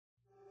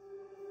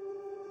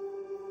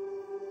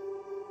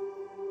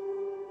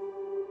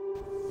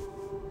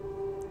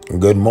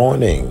Good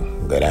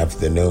morning, good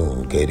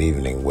afternoon, good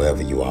evening,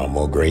 wherever you are.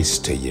 More grace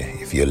to you.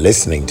 If you're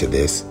listening to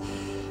this,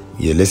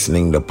 you're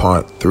listening to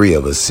part 3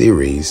 of a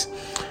series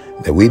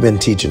that we've been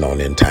teaching on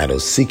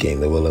entitled Seeking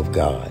the Will of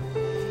God.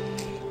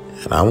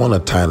 And I want to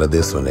title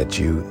this one that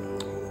you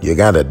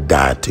got to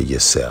die to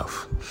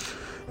yourself.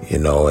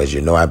 As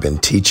you know, I've been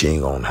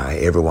teaching on how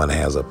everyone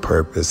has a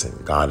purpose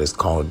and God has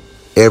called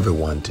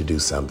everyone to do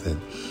something.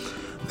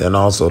 Then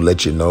also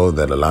let you know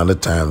that a lot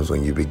of times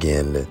when you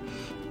begin to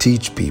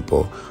teach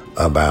people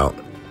about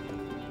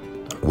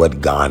what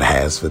God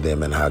has for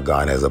them and how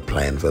God has a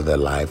plan for their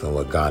life and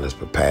what God has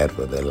prepared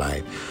for their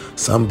life,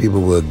 some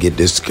people will get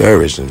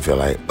discouraged and feel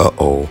like,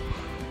 well,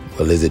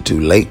 is it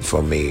too late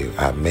for me?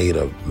 I made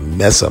a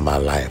mess of my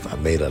life. I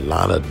made a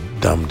lot of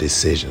dumb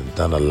decisions,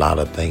 done a lot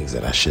of things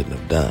that I shouldn't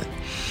have done.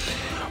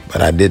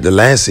 But I did the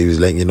last series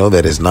letting you know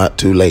that it's not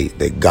too late,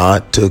 that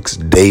God took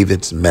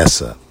David's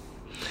mess up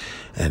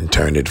and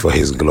turned it for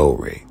his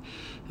glory.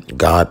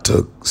 God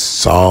took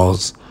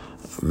Saul's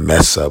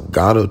mess up.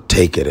 God will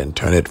take it and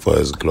turn it for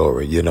his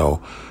glory.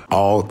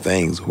 All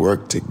things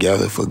work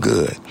together for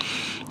good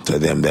to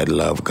them that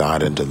love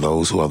God and to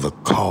those who are the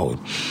called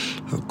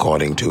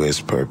according to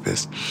his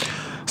purpose.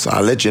 So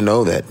I'll let you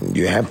know that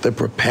you have to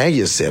prepare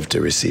yourself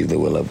to receive the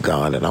will of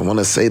God. And I want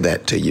to say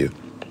that to you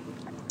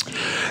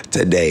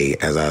today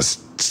as I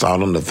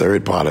start on the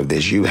third part of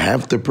this. You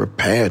have to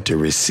prepare to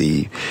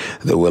receive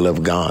the will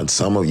of God.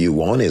 Some of you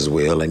want his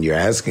will and you're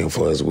asking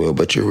for his will,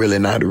 but you're really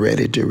not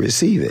ready to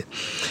receive it.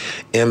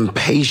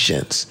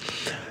 Impatience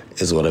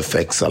is what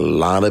affects a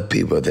lot of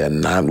people. They're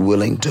not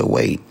willing to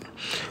wait.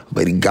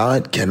 But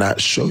God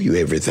cannot show you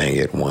everything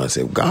at once.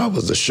 If God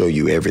was to show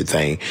you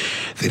everything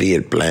that he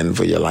had planned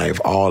for your life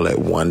all at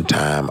one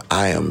time,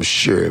 I am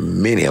sure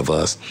many of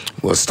us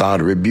will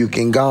start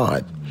rebuking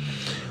God.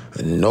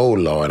 No,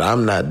 Lord,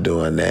 I'm not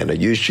doing that. Are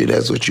you sure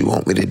that's what you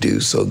want me to do?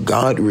 So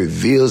God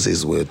reveals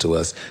his will to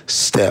us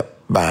step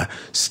by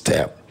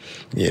step.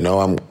 I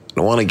don't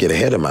want to get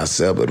ahead of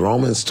myself, but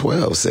Romans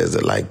 12 says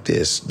it like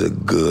this: the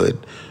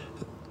good,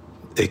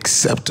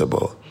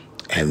 acceptable,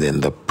 and then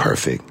the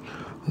perfect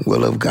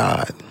will of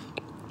God.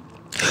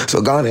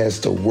 So God has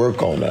to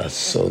work on us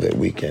so that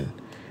we can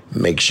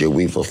make sure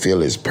we fulfill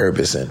his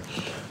purpose and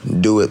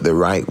do it the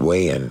right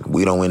way, and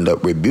we don't end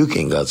up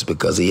rebuking us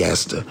because he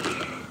has to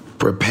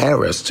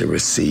prepare us to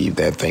receive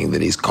that thing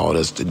that he's called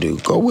us to do.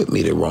 Go with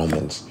me to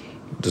Romans,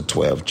 the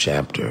 12th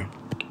chapter.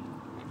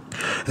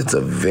 It's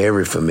a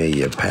very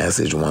familiar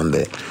passage, one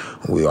that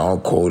we all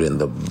quote in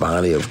the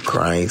body of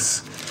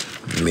Christ.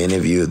 Many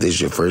of you, if this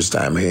is your first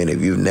time hearing,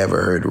 if you've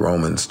never heard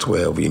Romans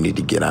 12, you need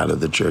to get out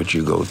of the church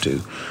you go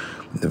to.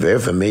 The very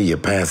familiar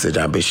passage: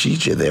 I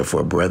beseech you,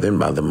 therefore, brethren,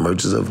 by the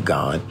mercies of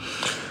God,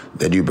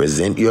 that you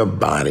present your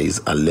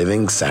bodies a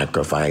living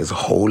sacrifice,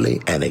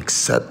 holy and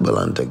acceptable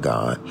unto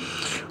God,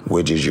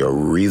 which is your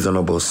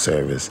reasonable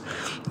service.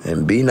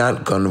 And be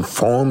not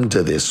conformed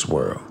to this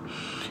world,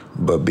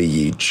 but be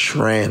ye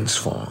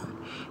transformed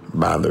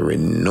by the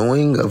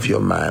renewing of your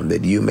mind,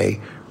 that you may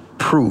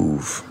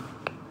prove.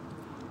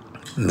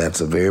 And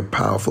that's a very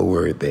powerful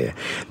word there,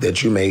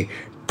 that you may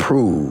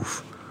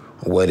prove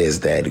what is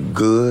that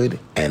good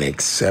and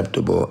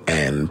acceptable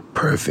and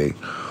perfect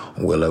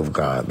will of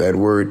God. That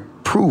word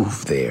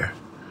prove there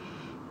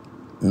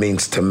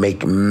means to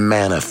make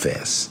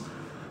manifest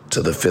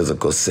to the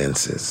physical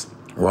senses.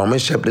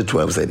 Romans chapter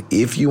 12 said,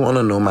 if you want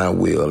to know my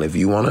will, if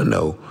you want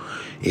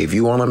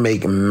to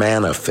make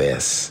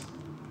manifest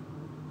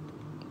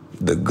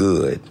the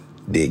good,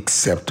 the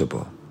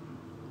acceptable,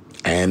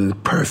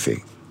 and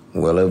perfect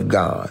will of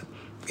God,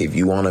 if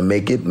you want to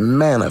make it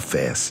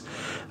manifest,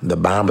 the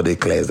Bible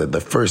declares that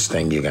the first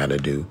thing you got to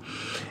do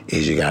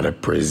is you got to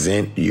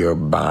present your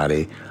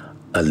body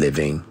a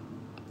living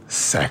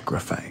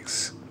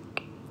sacrifice.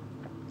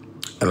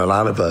 And a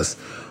lot of us,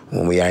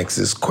 when we ask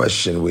this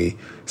question, we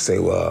say,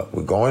 well,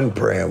 we go in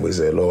prayer and we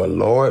say,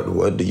 Lord,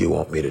 what do you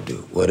want me to do?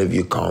 What have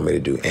you called me to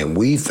do? And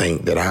we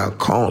think that our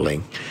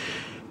calling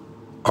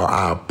or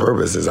our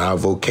purpose is our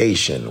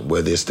vocation,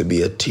 whether it's to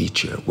be a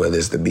teacher, whether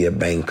it's to be a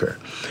banker,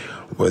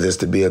 whether it's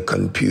to be a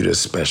computer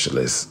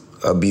specialist,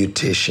 a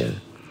beautician,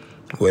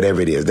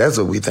 whatever it is. That's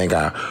what we think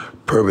our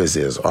purpose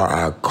is, or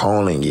our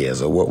calling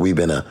is, or what we've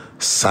been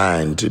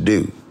assigned to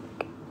do.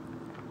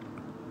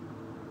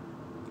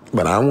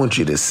 But I want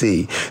you to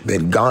see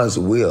that God's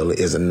will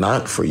is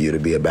not for you to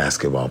be a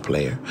basketball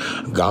player.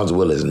 God's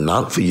will is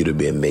not for you to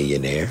be a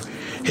millionaire.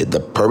 The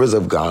purpose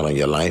of God on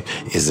your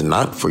life is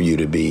not for you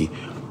to be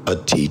a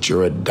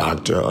teacher, a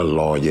doctor, a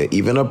lawyer,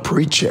 even a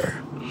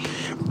preacher.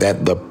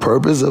 That the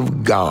purpose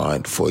of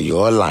God for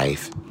your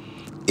life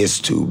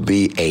is to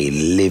be a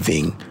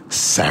living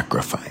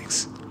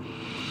sacrifice.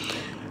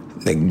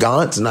 That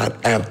God's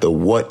not after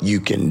what you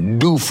can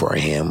do for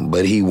him,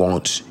 but he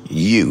wants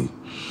you.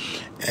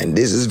 And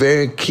this is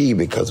very key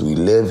because we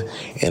live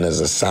in a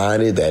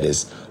society that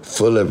is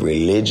full of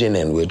religion,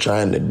 and we're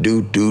trying to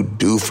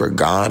do for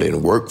God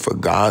and work for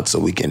God so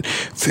we can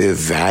feel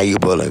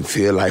valuable and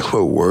feel like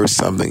we're worth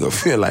something or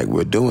feel like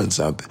we're doing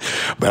something.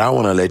 But I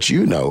want to let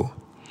you know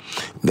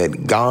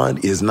that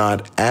God is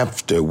not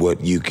after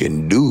what you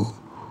can do.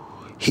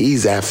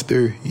 He's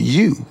after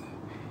you.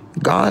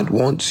 God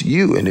wants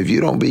you. And if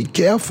you don't be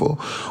careful,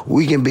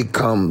 we can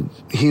become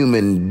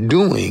human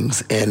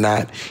doings and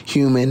not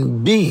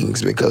human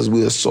beings, because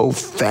we are so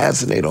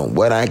fascinated on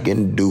what I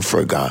can do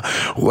for God.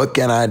 What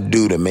can I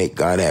do to make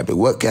God happy?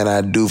 What can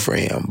I do for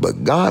him?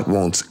 But God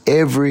wants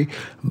every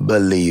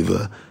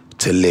believer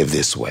to live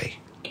this way.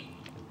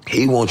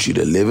 He wants you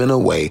to live in a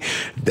way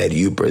that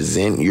you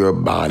present your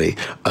body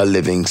a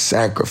living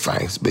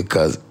sacrifice,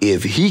 because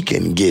if he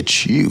can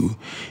get you,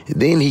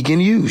 then he can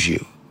use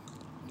you.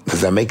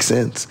 Does that make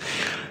sense?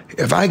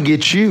 If I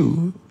get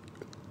you,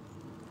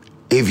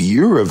 if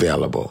you're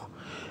available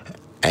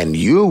and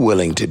you're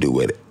willing to do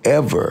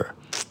whatever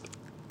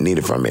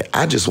needed from me,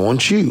 I just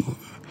want you.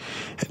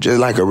 Just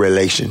like a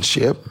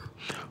relationship,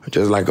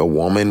 just like a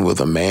woman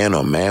with a man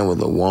or a man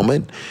with a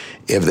woman,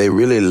 if they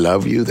really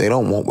love you, they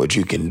don't want what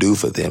you can do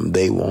for them.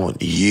 They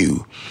want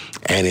you.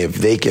 And if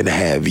they can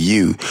have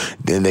you,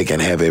 then they can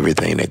have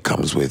everything that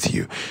comes with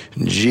you.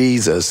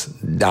 Jesus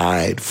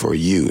died for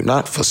you,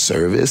 not for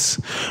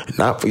service,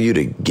 not for you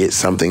to get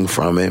something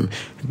from him.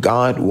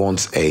 God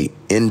wants an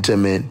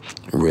intimate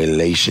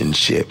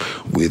relationship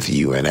with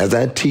you. And as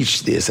I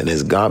teach this, and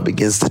as God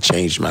begins to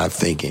change my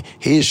thinking,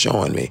 he is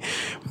showing me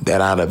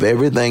that out of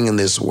everything in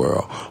this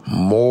world,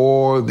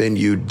 more than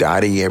you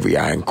dotting every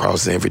I and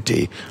crossing every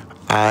T,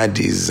 I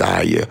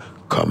desire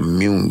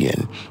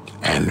communion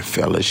and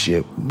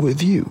fellowship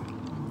with you.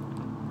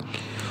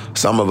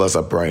 Some of us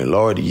are praying,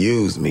 Lord,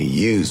 use me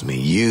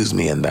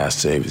in thy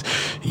service.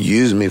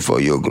 Use me for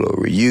your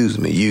glory. Use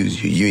me,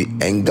 use you.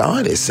 And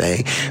God is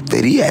saying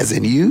that he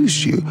hasn't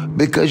used you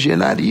because you're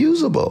not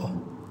usable.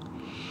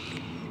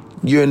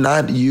 You're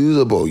not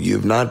usable.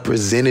 You've not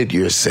presented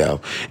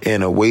yourself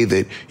in a way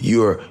that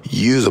you're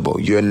usable.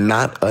 You're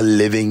not a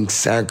living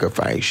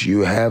sacrifice.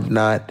 You have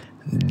not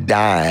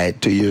died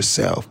to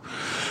yourself.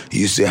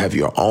 You still have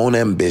your own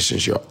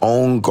ambitions, your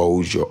own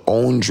goals, your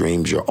own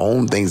dreams, your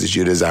own things that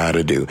you desire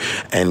to do.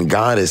 And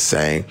God is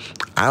saying,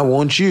 I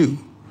want you.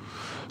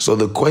 So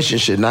the question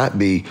should not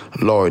be,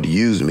 Lord,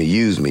 use me,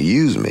 use me,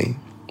 use me.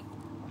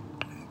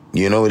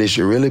 You know what it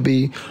should really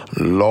be?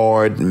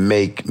 Lord,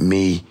 make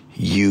me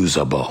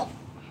usable.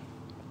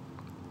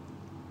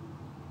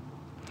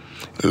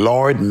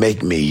 Lord,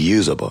 make me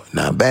usable.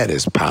 Now that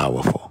is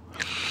powerful.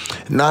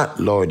 Not,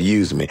 Lord,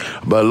 use me,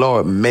 but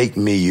Lord, make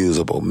me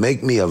usable.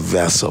 Make me a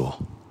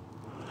vessel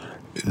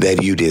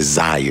that you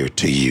desire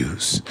to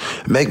use.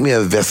 Make me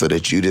a vessel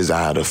that you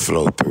desire to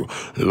flow through.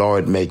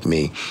 Lord, make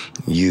me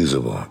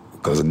usable.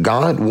 Because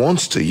God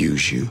wants to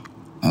use you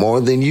more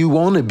than you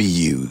want to be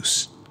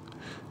used.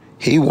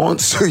 He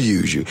wants to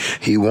use you.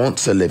 He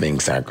wants a living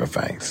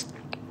sacrifice.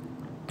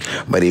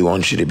 But he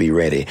wants you to be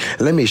ready.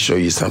 Let me show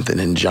you something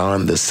in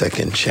John, the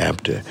 2nd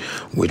chapter,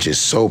 which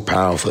is so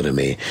powerful to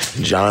me.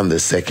 John, the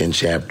 2nd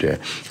chapter,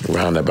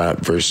 around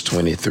about verse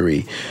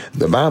 23.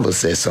 The Bible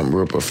says something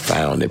real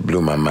profound that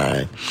blew my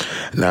mind.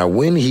 Now,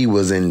 when he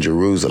was in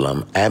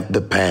Jerusalem at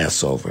the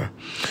Passover,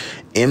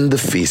 in the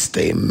feast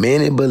day,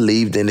 many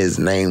believed in his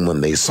name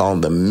when they saw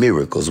the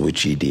miracles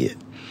which he did.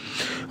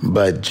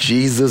 But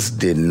Jesus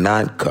did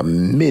not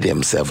commit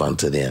himself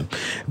unto them,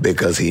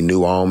 because he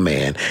knew all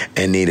men,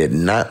 and needed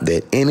not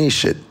that any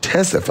should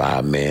testify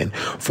of man,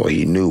 for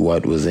he knew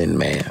what was in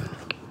man.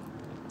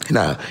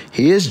 Now,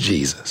 here's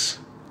Jesus.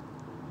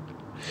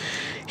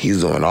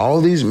 He's doing all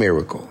these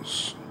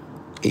miracles.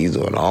 He's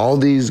doing all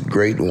these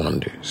great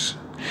wonders.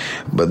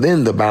 But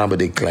then the Bible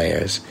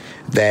declares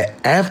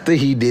that after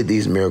he did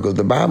these miracles,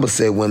 the Bible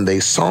said when they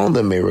saw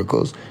the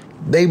miracles,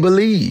 they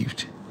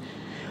believed.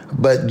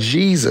 But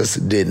Jesus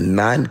did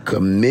not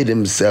commit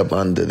himself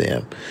unto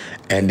them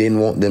and didn't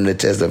want them to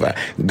testify.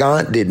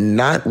 God did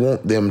not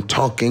want them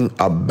talking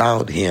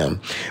about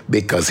him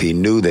because he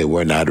knew they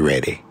were not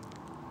ready.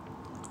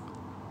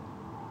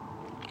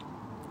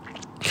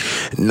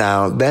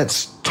 Now,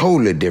 that's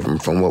totally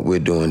different from what we're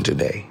doing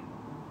today.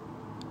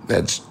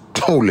 That's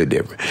totally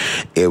different.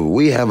 If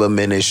we have a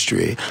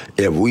ministry,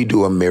 if we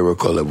do a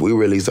miracle, if we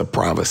release a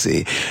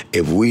prophecy,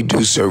 if we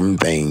do certain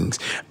things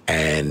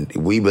and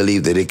we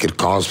believe that it could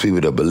cause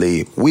people to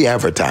believe, we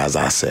advertise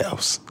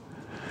ourselves.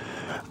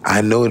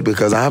 I know it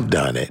because I've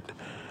done it.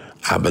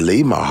 I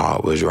believe my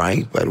heart was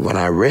right, but when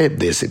I read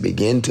this, it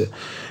began to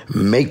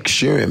make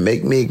sure and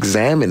make me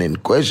examine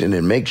and question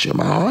and make sure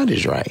my heart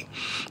is right.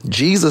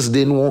 Jesus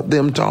didn't want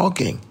them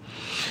talking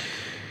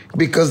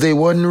because they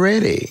wasn't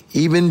ready.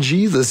 Even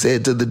Jesus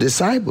said to the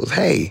disciples,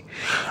 hey,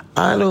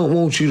 I don't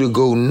want you to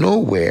go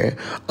nowhere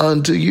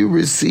until you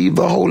receive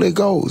the Holy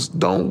Ghost.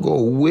 Don't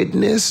go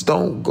witness,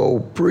 don't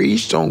go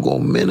preach, don't go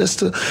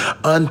minister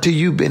until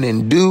you've been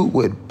endued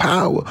with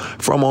power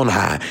from on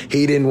high.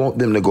 He didn't want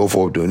them to go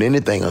forward doing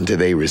anything until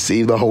they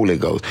received the Holy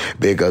Ghost,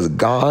 because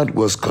God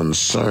was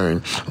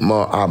concerned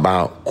more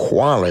about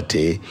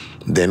quality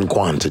than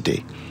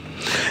quantity.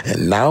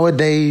 And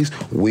nowadays,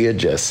 we're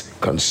just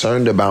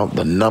concerned about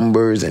the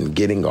numbers and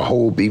getting a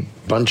whole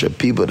bunch of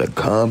people to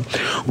come.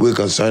 We're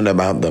concerned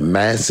about the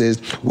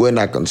masses. We're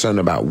not concerned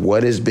about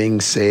what is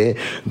being said,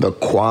 the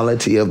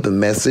quality of the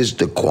message,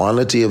 the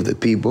quality of the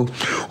people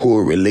who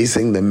are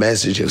releasing the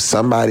message. If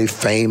somebody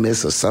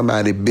famous or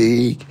somebody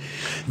big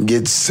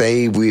gets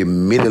saved, we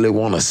immediately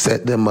want to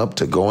set them up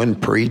to go and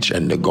preach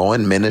and to go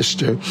and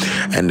minister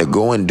and to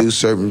go and do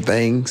certain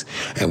things.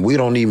 And we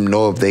don't even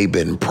know if they've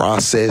been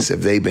processed,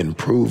 if they've been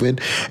proven,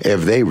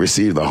 if they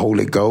received the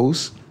Holy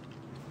Ghost.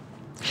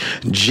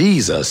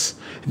 Jesus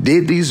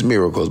did these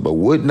miracles, but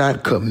would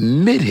not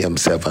commit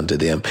himself unto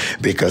them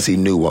because he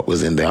knew what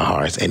was in their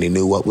hearts and he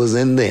knew what was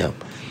in them.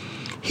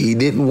 He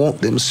didn't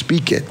want them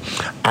speaking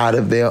out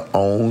of their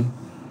own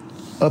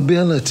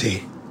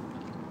ability.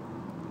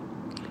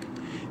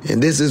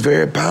 And this is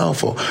very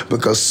powerful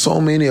because so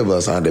many of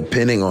us are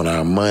depending on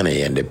our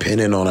money and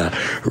depending on our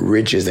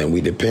riches, and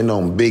we depend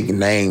on big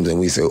names, and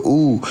we say,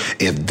 ooh,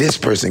 if this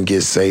person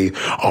gets saved,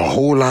 a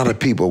whole lot of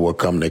people will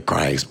come to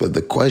Christ. But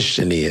the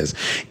question is,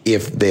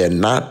 if they're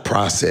not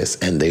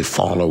processed and they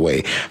fall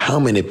away, how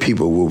many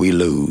people will we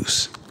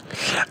lose?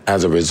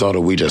 As a result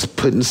of we just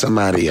putting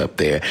somebody up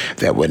there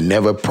that would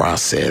never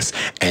process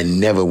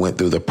and never went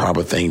through the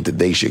proper thing that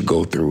they should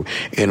go through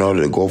in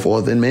order to go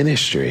forth in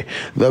ministry.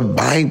 The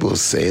Bible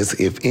says,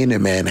 if any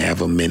man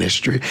have a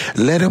ministry,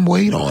 let him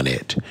wait on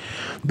it,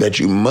 that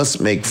you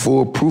must make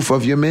full proof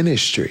of your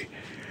ministry.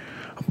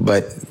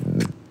 But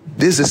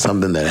this is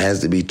something that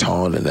has to be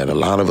taught and that a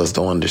lot of us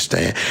don't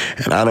understand.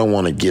 And I don't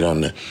want to get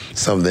on to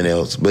something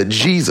else. But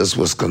Jesus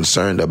was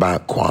concerned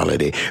about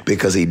quality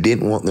because he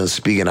didn't want them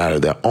speaking out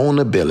of their own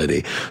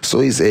ability.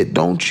 So he said,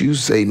 don't you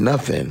say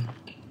nothing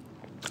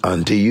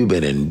until you've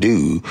been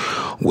endued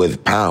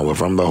with power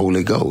from the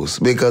Holy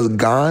Ghost. Because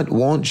God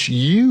wants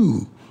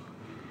you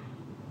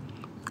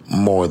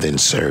more than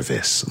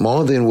service,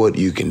 more than what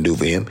you can do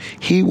for him.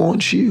 He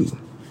wants you.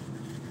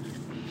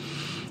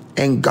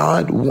 And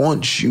God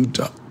wants you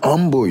to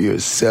humble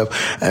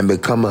yourself and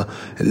become a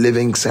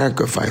living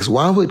sacrifice.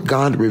 Why would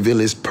God reveal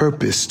his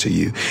purpose to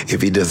you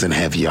if he doesn't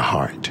have your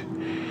heart?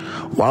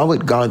 Why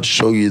would God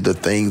show you the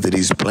things that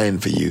he's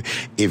planned for you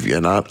if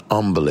you're not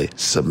humbly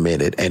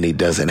submitted and he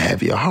doesn't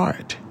have your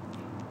heart?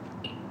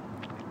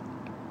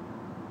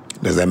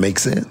 Does that make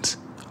sense?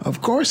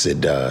 Of course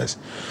it does.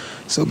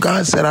 So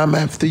God said, I'm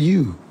after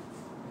you.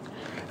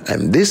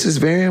 And this is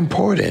very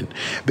important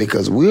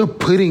because we're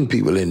putting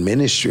people in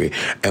ministry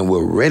and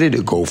we're ready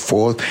to go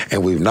forth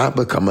and we've not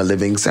become a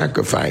living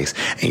sacrifice.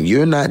 And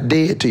you're not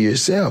dead to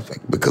yourself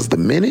because the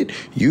minute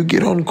you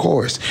get on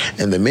course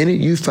and the minute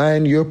you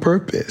find your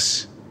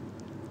purpose,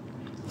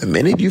 the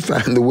minute you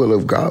find the will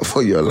of God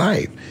for your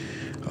life,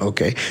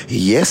 okay,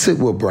 yes, it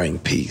will bring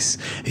peace.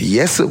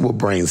 Yes, it will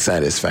bring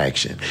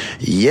satisfaction.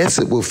 Yes,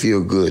 it will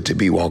feel good to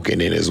be walking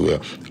in his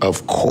will.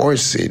 Of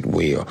course it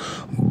will.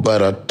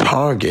 But a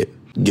target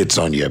gets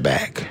on your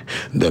back.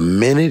 The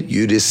minute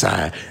you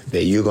decide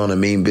that you're going to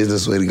mean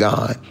business with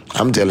God,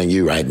 I'm telling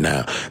you right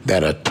now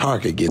that a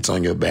target gets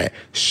on your back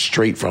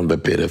straight from the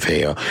pit of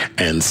hell,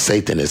 and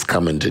Satan is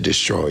coming to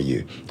destroy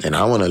you. And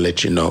I want to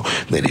let you know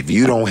that if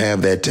you don't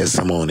have that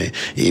testimony,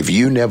 if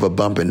you never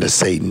bump into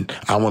Satan,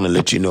 I want to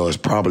let you know it's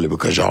probably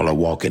because y'all are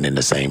walking in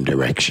the same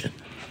direction.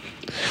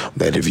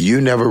 That if you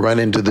never run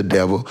into the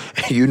devil,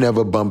 you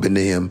never bump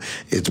into him,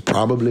 it's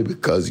probably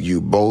because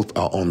you both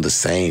are on the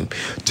same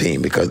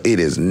team, because it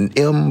is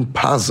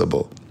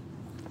impossible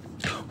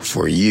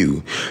for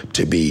you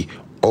to be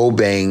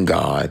obeying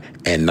God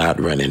and not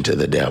run into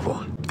the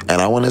devil.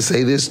 And I want to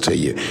say this to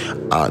you.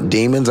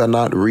 Demons are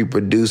not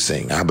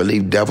reproducing. I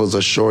believe devils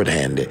are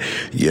shorthanded.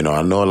 You know,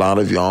 I know a lot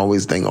of you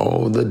always think,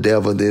 oh, the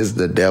devil this,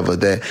 the devil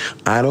that.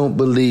 I don't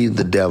believe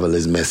the devil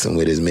is messing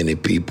with as many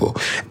people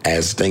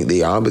as think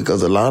they are,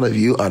 because a lot of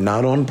you are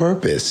not on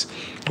purpose.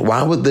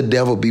 Why would the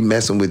devil be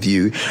messing with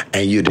you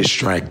and you're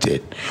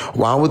distracted?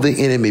 Why would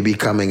the enemy be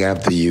coming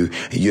after you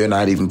and you're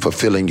not even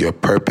fulfilling your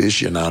purpose?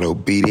 You're not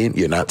obedient.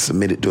 You're not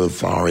submitted to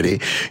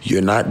authority.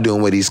 You're not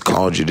doing what he's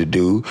called you to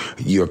do.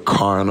 You're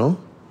carnal.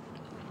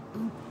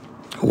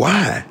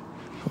 Why?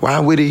 Why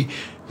would he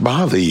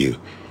bother you?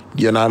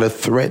 You're not a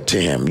threat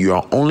to him. You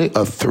are only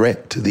a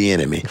threat to the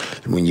enemy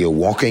when you're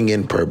walking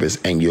in purpose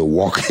and you're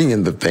walking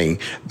in the thing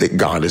that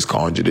God has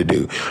called you to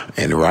do.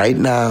 And right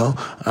now,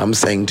 I'm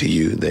saying to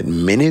you that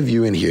many of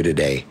you in here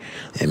today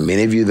and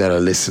many of you that are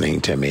listening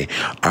to me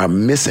are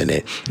missing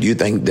it. You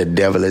think the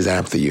devil is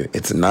after you.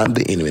 It's not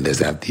the enemy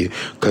that's after you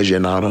because you're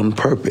not on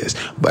purpose.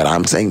 But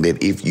I'm saying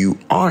that if you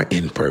are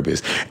in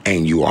purpose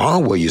and you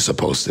are where you're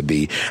supposed to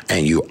be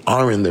and you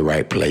are in the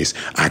right place,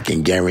 I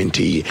can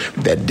guarantee you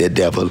that the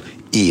devil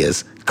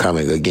is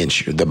coming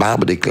against you. The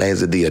Bible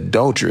declares that the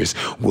adulteress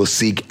will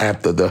seek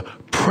after the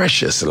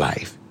precious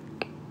life.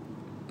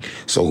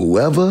 So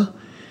whoever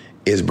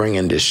is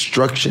bringing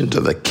destruction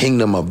to the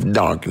kingdom of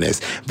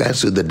darkness,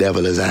 that's who the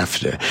devil is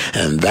after.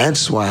 And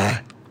that's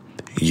why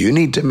you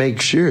need to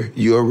make sure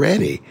you're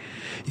ready.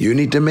 You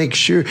need to make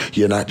sure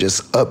you're not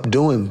just up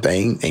doing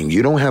things and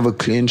you don't have a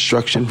clear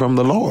instruction from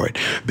the Lord.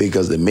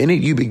 Because the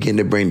minute you begin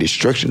to bring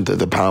destruction to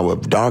the power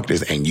of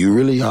darkness and you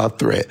really are a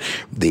threat,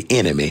 the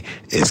enemy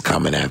is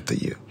coming after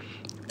you.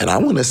 And I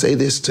want to say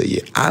this to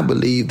you. I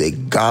believe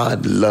that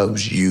God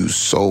loves you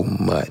so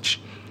much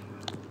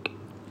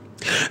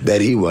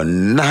that he will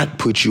not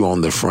put you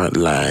on the front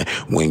line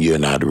when you're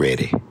not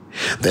ready.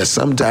 That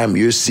sometimes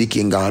you're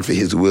seeking God for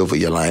his will for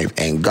your life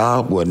and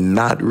God will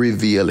not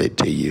reveal it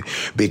to you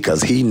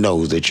because he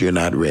knows that you're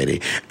not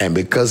ready. And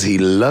because he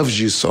loves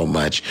you so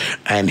much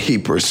and he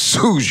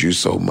pursues you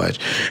so much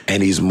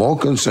and he's more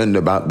concerned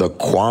about the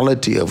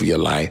quality of your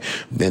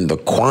life than the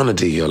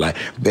quantity of your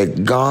life,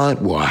 that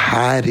God will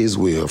hide his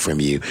will from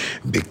you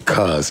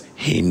because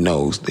he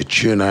knows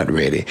that you're not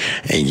ready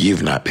and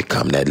you've not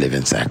become that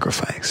living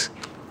sacrifice.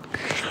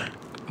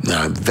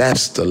 Now,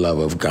 that's the love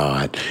of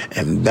God,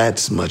 and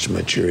that's much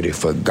maturity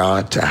for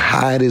God to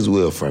hide his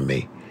will from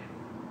me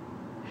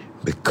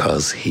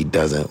because he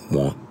doesn't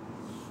want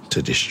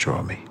to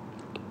destroy me.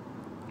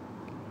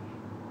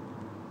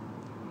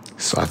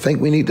 So I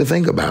think we need to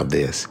think about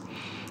this.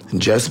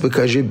 Just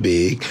because you're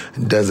big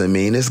doesn't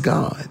mean it's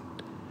God.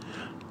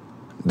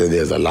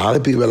 There's a lot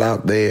of people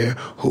out there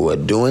who are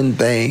doing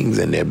things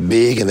and they're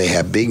big and they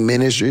have big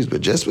ministries, but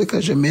just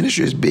because your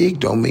ministry is big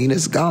don't mean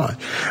it's God.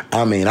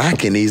 I mean, I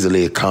can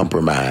easily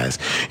compromise.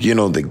 You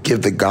know, the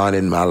gift of God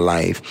in my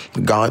life,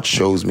 God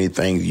shows me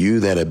things.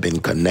 You that have been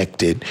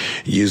connected,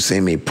 you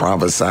see me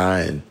prophesy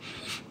and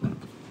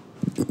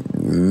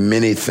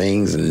many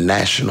things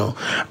national.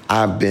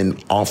 I've been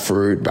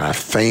offered by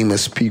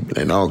famous people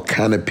and all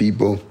kind of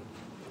people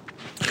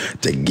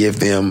to give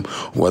them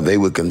what they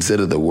would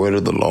consider the word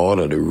of the Lord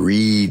or to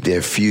read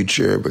their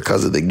future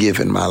because of the gift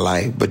in my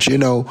life. But you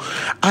know,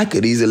 I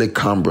could easily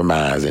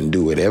compromise and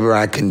do whatever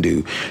I can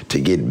do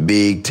to get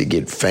big, to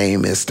get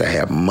famous, to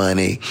have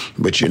money.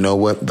 But you know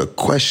what? The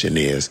question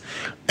is,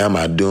 am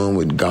I doing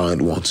what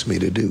God wants me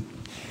to do?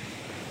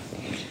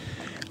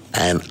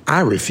 And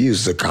I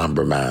refuse to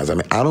compromise. I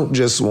mean, I don't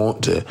just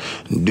want to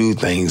do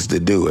things to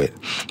do it,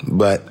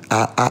 but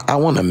I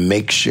want to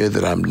make sure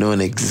that I'm doing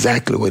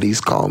exactly what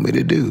he's called me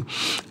to do.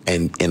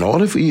 And in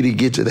order for you to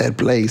get to that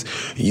place,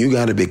 you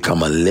got to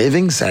become a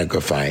living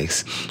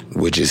sacrifice,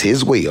 which is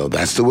his will.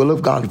 That's the will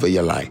of God for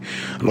your life.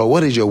 Lord,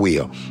 what is your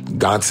will?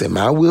 God said,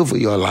 my will for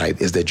your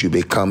life is that you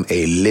become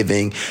a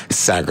living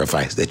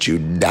sacrifice, that you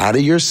die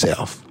to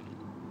yourself,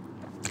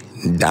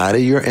 die to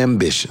your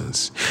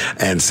ambitions,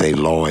 and say,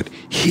 Lord,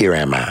 here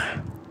am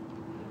I.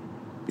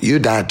 You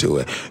die to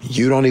it.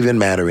 You don't even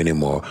matter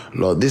anymore.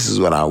 Lord, this is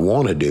what I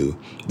want to do.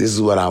 This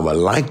is what I would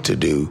like to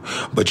do.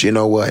 But you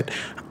know what?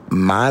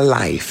 My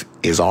life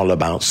is all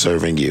about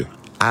serving you.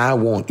 I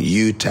want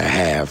you to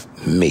have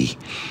me.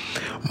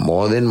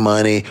 More than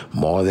money,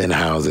 more than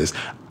houses.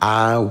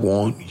 I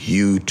want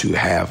you to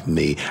have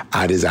me.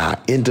 I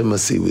desire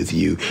intimacy with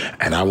you,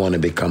 and I want to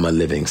become a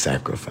living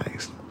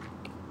sacrifice.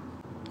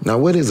 Now,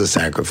 what is a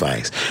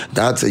sacrifice?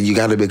 God said you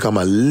got to become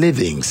a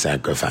living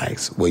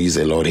sacrifice. Well, you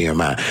say, Lord, here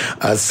am I.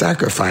 A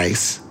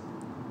sacrifice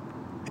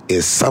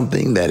is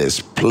something that is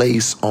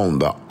placed on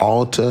the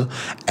altar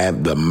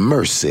at the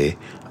mercy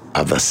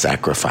of the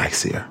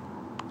sacrificer.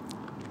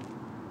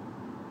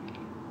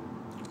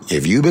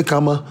 If you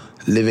become a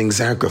living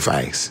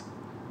sacrifice,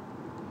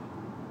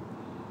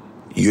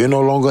 you're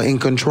no longer in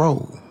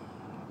control.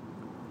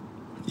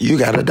 You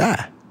got to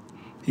die.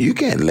 You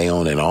can't lay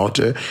on an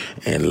altar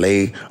and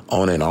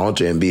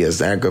be a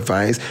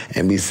sacrifice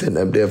and be sitting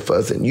up there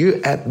fussing.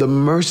 You're at the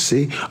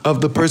mercy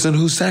of the person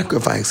who's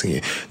sacrificing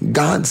you.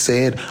 God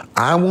said,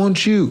 I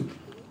want you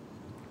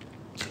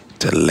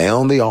to lay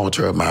on the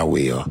altar of my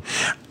will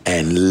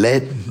and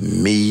let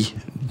me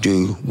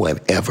do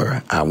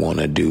whatever I want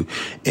to do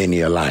in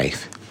your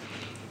life.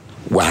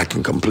 Where I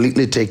can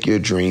completely take your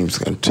dreams,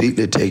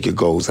 completely take your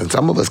goals. And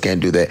some of us can't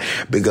do that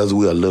because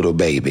we are little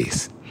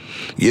babies.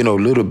 You know,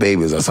 little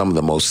babies are some of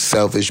the most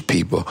selfish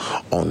people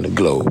on the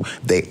globe.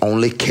 They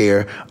only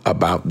care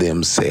about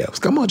themselves.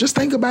 Come on, just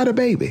think about a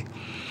baby.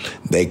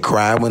 They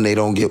cry when they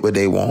don't get what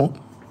they want.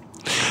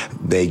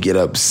 They get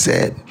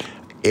upset.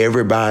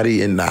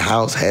 Everybody in the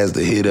house has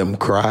to hear them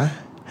cry.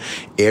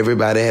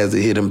 Everybody has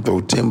to hear them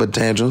throw temper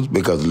tantrums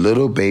because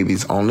little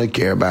babies only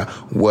care about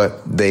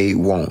what they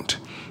want.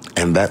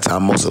 And that's how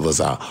most of us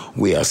are.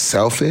 We are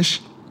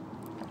selfish.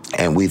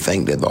 And we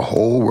think that the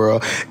whole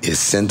world is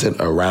centered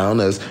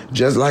around us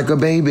just like a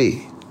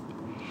baby.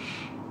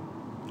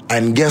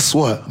 And guess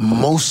what?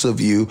 Most of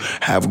you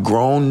have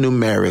grown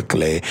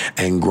numerically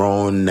and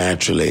grown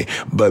naturally,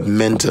 but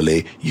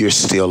mentally, you're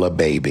still a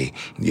baby.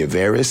 You're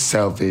very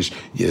selfish,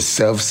 you're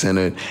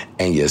self-centered,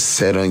 and you're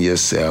set on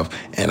yourself.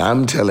 And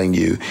I'm telling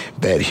you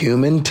that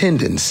human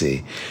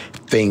tendency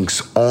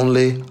thinks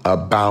only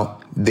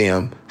about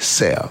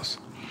themselves.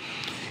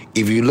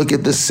 If you look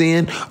at the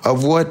sin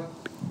of what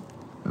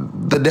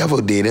the devil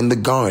did in the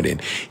garden,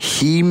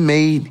 he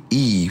made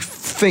Eve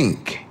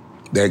think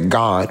that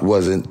God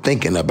wasn't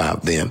thinking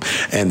about them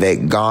and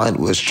that God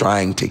was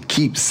trying to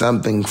keep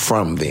something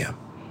from them.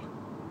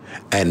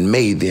 and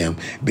made them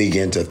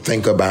begin to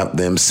think about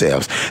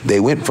themselves. They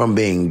went from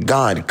being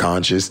God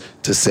conscious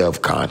to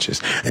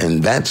self-conscious.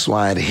 And that's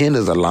why it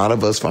hinders a lot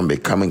of us from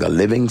becoming a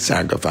living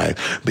sacrifice,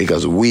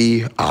 because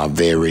we are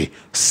very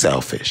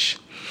selfish.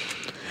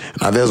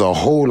 Now, there's a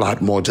whole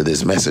lot more to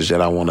this message that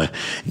I want to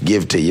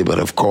give to you, but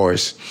of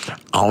course,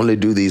 I only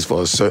do these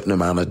for a certain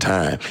amount of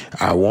time.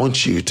 I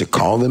want you to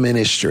call the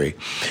ministry,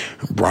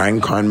 Brian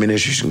Carn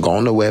Ministries. You can go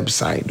on the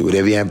website, do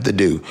whatever you have to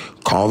do.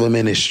 Call the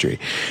ministry.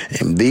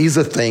 And these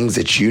are things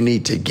that you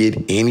need to get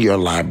in your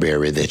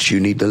library, that you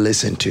need to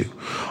listen to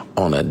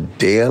on a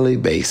daily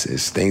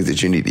basis, things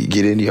that you need to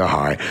get in your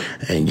heart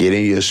and get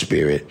in your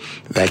spirit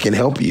that can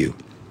help you.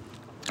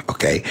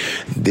 Okay,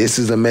 this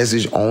is a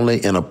message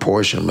only in a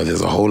portion, but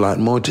there's a whole lot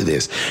more to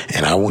this,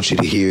 and I want you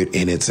to hear it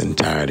in its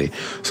entirety.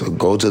 So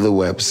go to the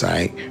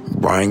website,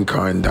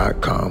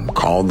 briancarn.com,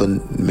 call the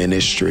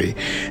ministry,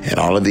 and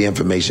all of the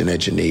information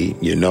that you need.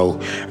 You know,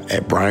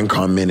 at Brian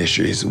Carn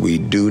Ministries, we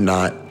do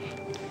not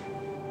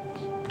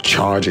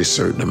charge a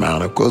certain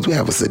amount. Of course, we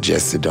have a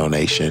suggested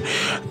donation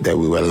that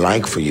we would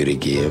like for you to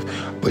give,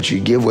 but you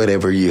give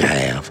whatever you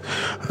have.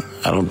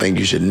 I don't think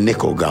you should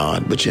nickel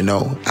God, but you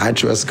know, I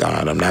trust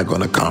God. I'm not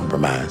going to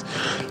compromise.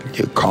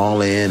 You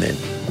call in and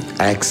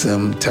ask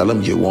Him, tell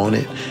Him you want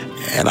it,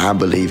 and I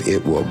believe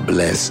it will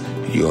bless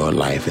your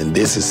life. And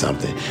this is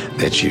something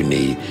that you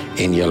need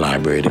in your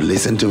library, to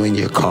listen to in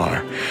your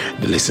car,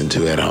 to listen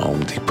to at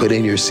home, to put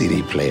in your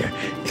CD player.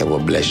 It will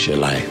bless your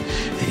life,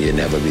 and you'll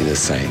never be the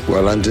same.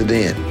 Well, until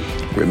then,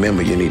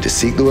 remember, you need to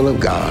seek the will of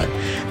God,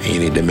 and you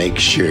need to make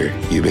sure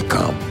you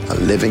become a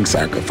living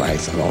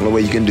sacrifice. And the only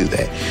way you can do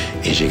that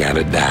is you got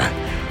to die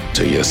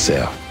to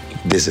yourself.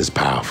 This is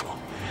powerful.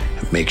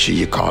 Make sure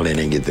you call in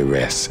and get the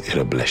rest.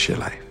 It'll bless your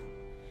life.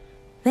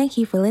 Thank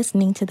you for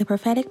listening to the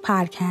Prophetic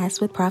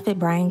Podcast with Prophet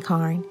Brian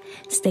Carn.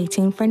 Stay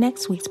tuned for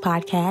next week's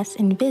podcast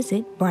and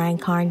visit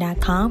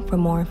briancarn.com for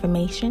more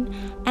information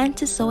and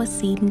to sow a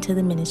seed into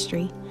the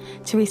ministry.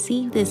 To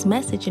receive this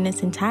message in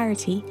its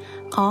entirety,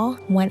 call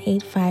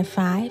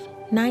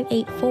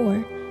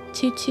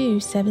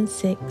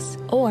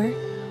 1-855-984-2276 or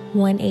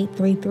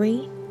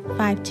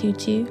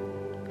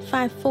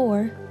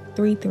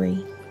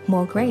 1-833-522-5433.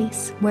 More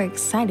grace. We're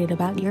excited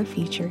about your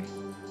future.